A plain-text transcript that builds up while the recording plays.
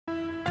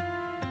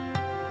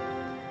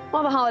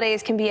While the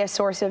holidays can be a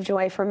source of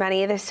joy for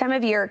many, this time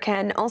of year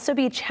can also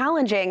be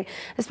challenging,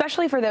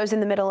 especially for those in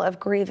the middle of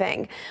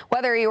grieving.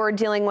 Whether you're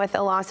dealing with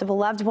a loss of a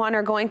loved one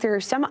or going through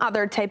some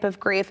other type of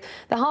grief,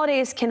 the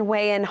holidays can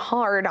weigh in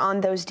hard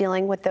on those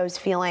dealing with those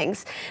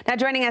feelings. Now,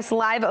 joining us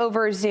live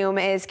over Zoom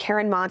is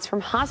Karen Motz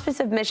from Hospice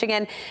of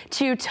Michigan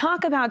to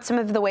talk about some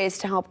of the ways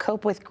to help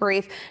cope with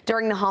grief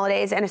during the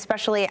holidays and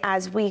especially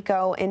as we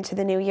go into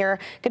the new year.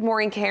 Good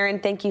morning, Karen.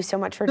 Thank you so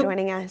much for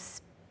joining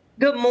us.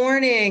 Good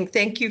morning.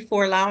 Thank you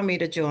for allowing me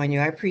to join you.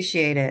 I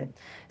appreciate it.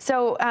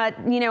 So,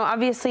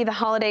 obviously the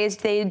holidays,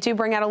 they do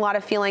bring out a lot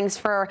of feelings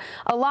for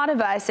a lot of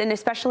us, and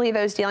especially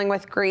those dealing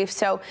with grief.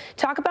 So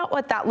talk about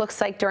what that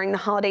looks like during the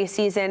holiday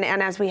season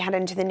and as we head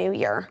into the new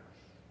year.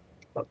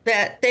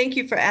 Thank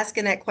you for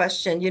asking that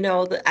question.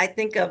 I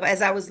think of,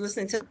 as I was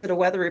listening to the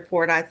weather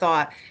report, I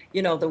thought,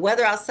 the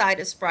weather outside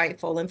is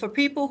frightful. And for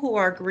people who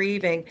are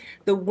grieving,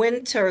 the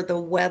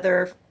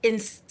weather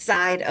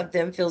inside of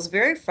them feels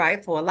very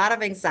frightful. A lot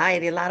of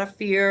anxiety, a lot of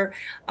fear,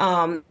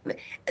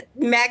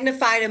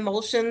 magnified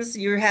emotions.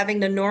 You're having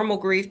the normal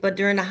grief, but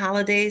during the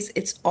holidays,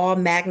 it's all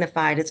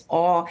magnified. It's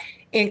all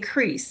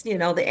increased,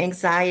 the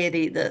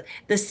anxiety,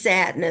 the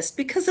sadness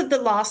because of the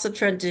loss of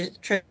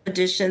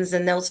traditions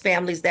and those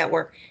families that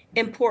were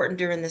important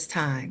during this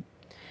time.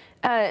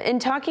 And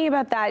talking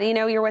about that,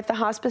 you're with the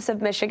Hospice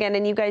of Michigan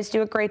and you guys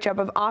do a great job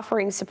of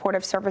offering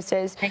supportive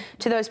services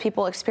to those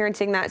people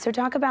experiencing that. So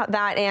talk about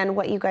that and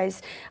what you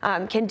guys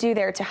can do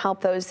there to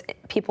help those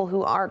people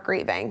who are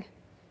grieving.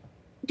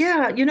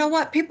 Yeah, you know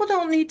what? People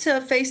don't need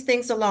to face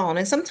things alone.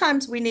 And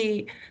sometimes we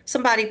need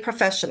somebody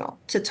professional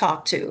to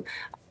talk to.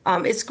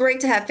 It's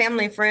great to have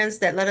family and friends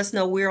that let us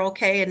know we're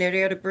okay and they're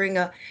there to bring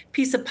a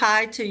piece of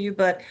pie to you.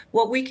 But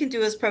what we can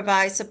do is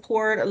provide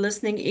support, a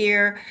listening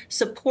ear,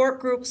 support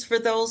groups for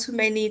those who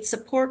may need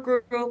support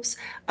groups.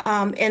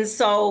 All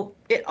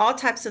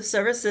types of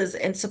services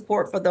and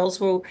support for those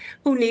who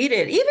need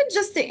it. Even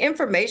just the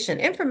information.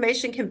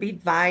 Information can be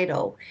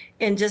vital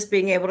in just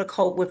being able to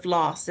cope with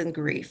loss and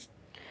grief.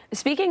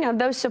 Speaking of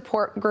those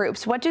support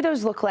groups, what do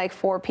those look like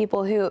for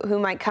people who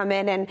might come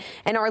in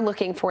and are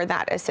looking for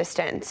that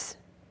assistance?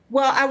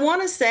 Well, I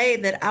want to say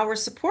that our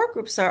support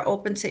groups are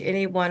open to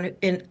anyone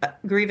in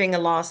grieving a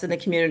loss in the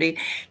community.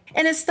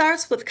 And it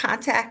starts with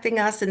contacting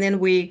us, and then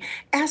we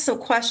ask some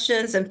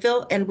questions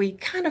and we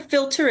kind of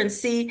filter and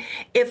see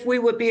if we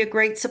would be a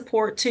great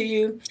support to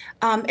you.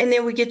 And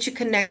then we get you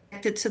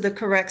connected to the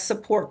correct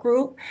support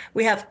group.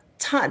 We have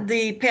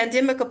the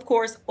pandemic, of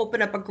course,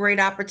 opened up a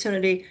great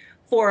opportunity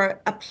for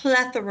a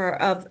plethora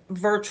of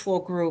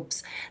virtual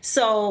groups.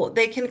 So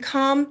they can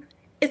come.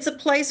 It's a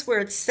place where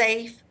it's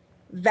safe,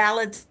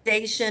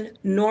 validation,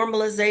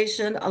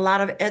 normalization, a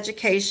lot of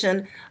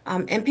education,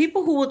 and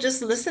people who will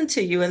just listen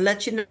to you and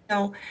let you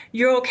know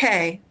you're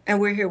okay and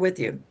we're here with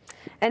you.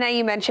 And now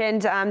you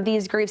mentioned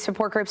these grief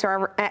support groups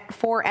are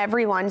for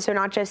everyone, so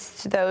not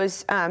just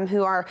those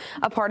who are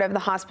a part of the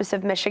Hospice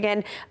of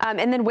Michigan.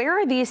 And then where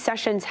are these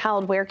sessions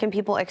held? Where can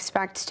people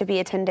expect to be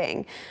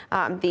attending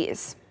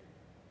these?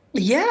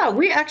 Yeah,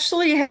 we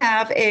actually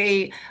have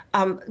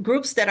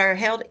groups that are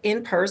held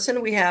in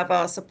person. We have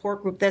a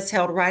support group that's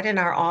held right in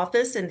our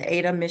office in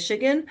Ada,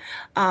 Michigan.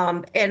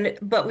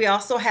 But we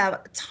also have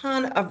a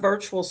ton of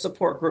virtual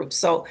support groups.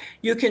 So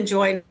you can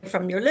join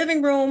from your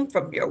living room,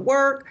 from your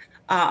work,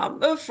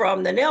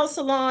 from the nail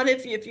salon,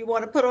 if you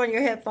want to put on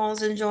your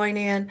headphones and join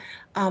in.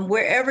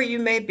 Wherever you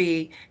may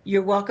be,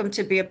 you're welcome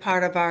to be a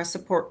part of our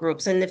support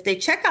groups. And if they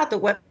check out the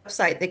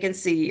website, they can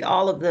see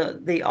all of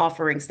the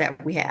offerings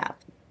that we have.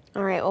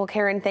 All right. Well,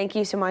 Karen, thank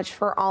you so much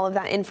for all of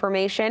that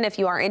information. If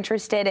you are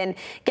interested in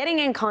getting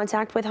in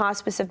contact with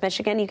Hospice of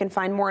Michigan, you can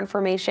find more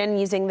information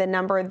using the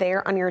number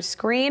there on your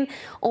screen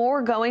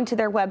or going to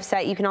their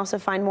website. You can also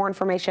find more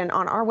information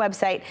on our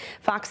website,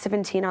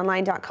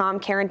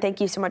 fox17online.com. Karen,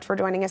 thank you so much for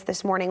joining us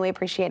this morning. We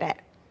appreciate it.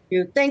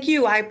 Thank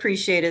you. I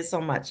appreciate it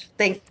so much.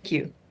 Thank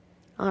you.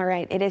 All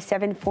right, it is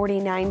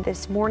 7:49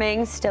 this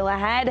morning. Still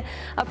ahead,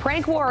 a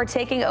prank war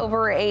taking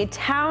over a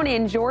town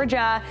in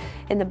Georgia.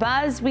 In the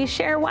buzz, we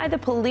share why the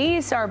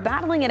police are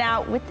battling it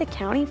out with the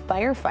county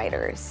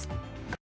firefighters.